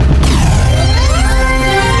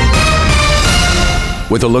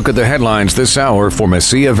With a look at the headlines this hour for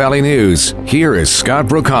Mesilla Valley News, here is Scott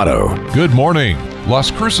Brocato. Good morning.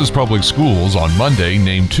 Las Cruces Public Schools on Monday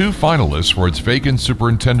named 2 finalists for its vacant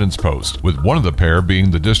superintendent's post, with one of the pair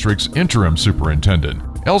being the district's interim superintendent.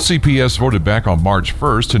 LCPS voted back on March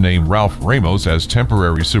 1st to name Ralph Ramos as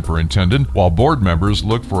temporary superintendent, while board members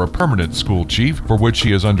look for a permanent school chief, for which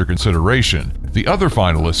he is under consideration. The other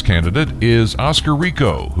finalist candidate is Oscar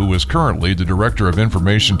Rico, who is currently the Director of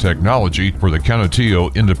Information Technology for the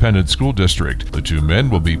Canutillo Independent School District. The 2 men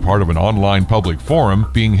will be part of an online public forum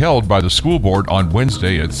being held by the school board on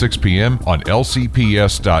Wednesday at 6 p.m. on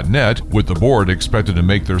lcps.net, with the board expected to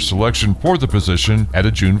make their selection for the position at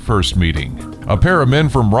a June 1st meeting. A pair of men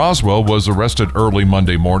from Roswell was arrested early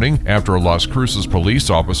Monday morning after a Las Cruces police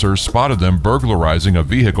officer spotted them burglarizing a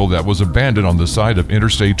vehicle that was abandoned on the side of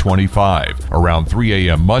Interstate 25. Around 3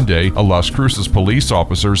 a.m. Monday, a Las Cruces police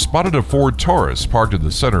officer spotted a Ford Taurus parked at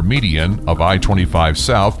the center median of I-25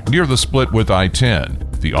 South near the split with I-10.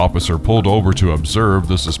 The officer pulled over to observe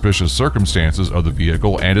the suspicious circumstances of the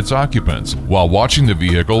vehicle and its occupants. While watching the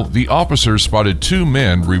vehicle, the officer spotted 2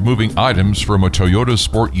 men removing items from a Toyota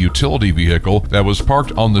Sport utility vehicle that was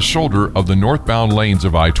parked on the shoulder of the northbound lanes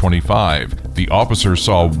of I-25. The officer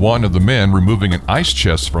saw one of the men removing an ice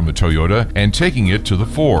chest from the Toyota and taking it to the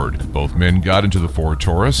Ford. Both men got into the Ford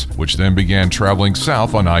Taurus, which then began traveling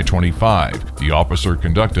south on I-25. The officer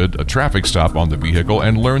conducted a traffic stop on the vehicle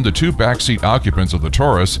and learned the 2 backseat occupants of the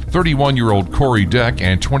Taurus, 31-year-old Corey Deck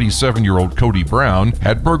and 27-year-old Cody Brown,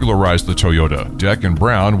 had burglarized the Toyota. Deck and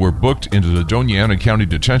Brown were booked into the Doña Ana County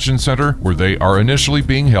Detention Center, where they are initially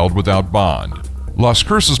being held without bond. Las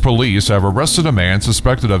Cruces police have arrested a man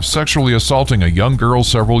suspected of sexually assaulting a young girl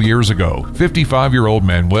several years ago. 55-year-old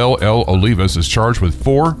Manuel L. Olivas is charged with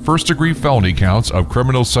 4 first-degree felony counts of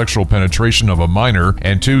criminal sexual penetration of a minor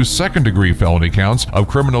and 2 second-degree felony counts of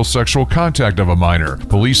criminal sexual contact of a minor.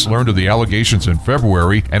 Police learned of the allegations in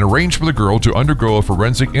February and arranged for the girl to undergo a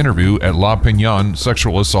forensic interview at La Piñon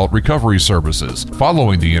Sexual Assault Recovery Services.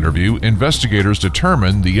 Following the interview, investigators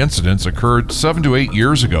determined the incidents occurred 7 to 8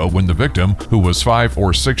 years ago when the victim, who was 5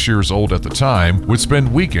 or 6 years old at the time, would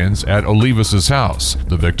spend weekends at Olivas' house.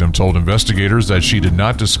 The victim told investigators that she did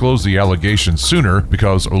not disclose the allegations sooner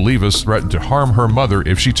because Olivas threatened to harm her mother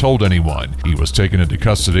if she told anyone. He was taken into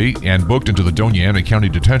custody and booked into the Doña Ana County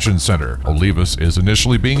Detention Center. Olivas is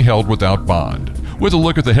initially being held without bond. With a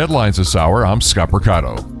look at the headlines this hour, I'm Scott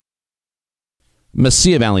Brocato.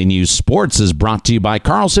 Mesilla Valley News Sports is brought to you by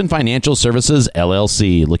Carlson Financial Services,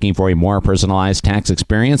 LLC. Looking for a more personalized tax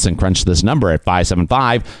experience? And crunch this number at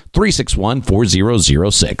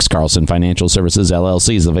 575-361-4006. Carlson Financial Services,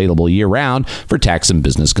 LLC is available year-round for tax and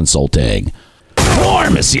business consulting. More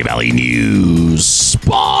Mesilla Valley News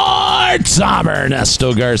Sports. I'm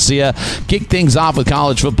Ernesto Garcia. Kick things off with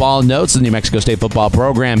college football notes. The New Mexico State football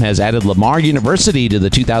program has added Lamar University to the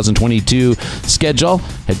 2022 schedule.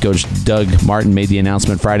 Head coach Doug Martin made the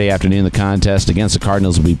announcement Friday afternoon. The contest against the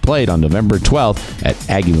Cardinals will be played on November 12th at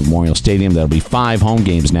Aggie Memorial Stadium. There'll be 5 home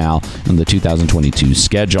games now in the 2022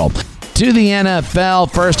 schedule. To the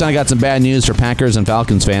NFL. First, I got some bad news for Packers and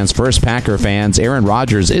Falcons fans. First, Packer fans, Aaron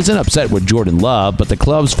Rodgers isn't upset with Jordan Love, but the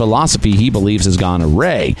club's philosophy, he believes, has gone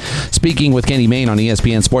awry. Speaking with Kenny Mayne on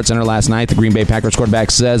ESPN SportsCenter last night, the Green Bay Packers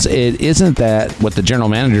quarterback says it isn't that what the general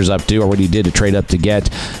manager's up to or what he did to trade up to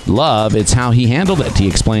get Love. It's how he handled it. He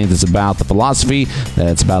explains it's about the philosophy, that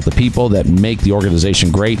it's about the people that make the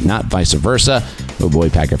organization great, not vice versa. Oh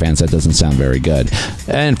boy, Packer fans, that doesn't sound very good.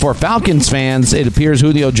 And for Falcons fans, it appears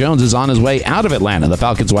Julio Jones is on his way out of Atlanta. The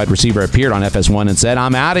Falcons wide receiver appeared on FS1 and said,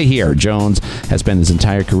 "I'm out of here." Jones has spent his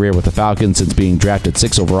entire career with the Falcons since being drafted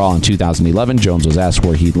 6th overall in 2011. Jones was asked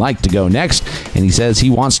where he'd like to go next, and he says he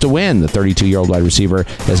wants to win. The 32-year-old wide receiver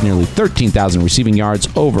has nearly 13,000 receiving yards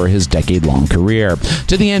over his decade-long career.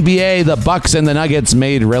 To the NBA, the Bucks and the Nuggets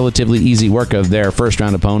made relatively easy work of their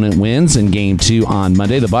first-round opponent wins in Game 2 on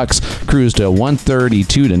Monday. The Bucks cruised to a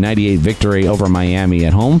 132-98 victory over Miami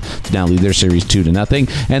at home to now lead their series 2-0,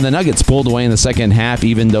 and the Nuggets pulled away in the second half,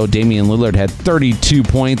 even though Damian Lillard had 32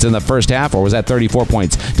 points in the first half, or was that 34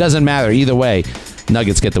 points? Doesn't matter. Either way,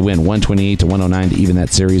 Nuggets get the win, 128-109 to even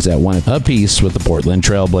that series at 1 apiece with the Portland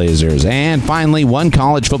Trail Blazers. And finally, one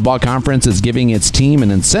college football conference is giving its team an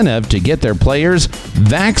incentive to get their players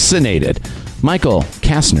vaccinated. Michael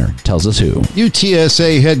Kastner tells us who.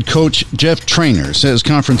 UTSA head coach Jeff Traynor says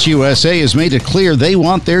Conference USA has made it clear they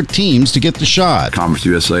want their teams to get the shot. Conference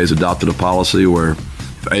USA has adopted a policy where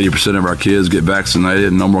 80% of our kids get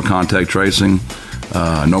vaccinated, no more contact tracing,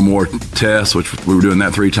 no more tests, which we were doing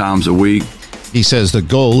that 3 times a week. He says the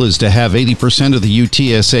goal is to have 80% of the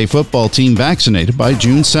UTSA football team vaccinated by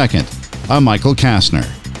June 2nd. I'm Michael Kastner.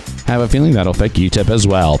 have a feeling that'll affect UTEP as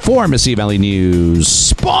well. For Mississippi Valley News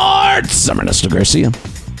Sports, I'm Ernesto Garcia.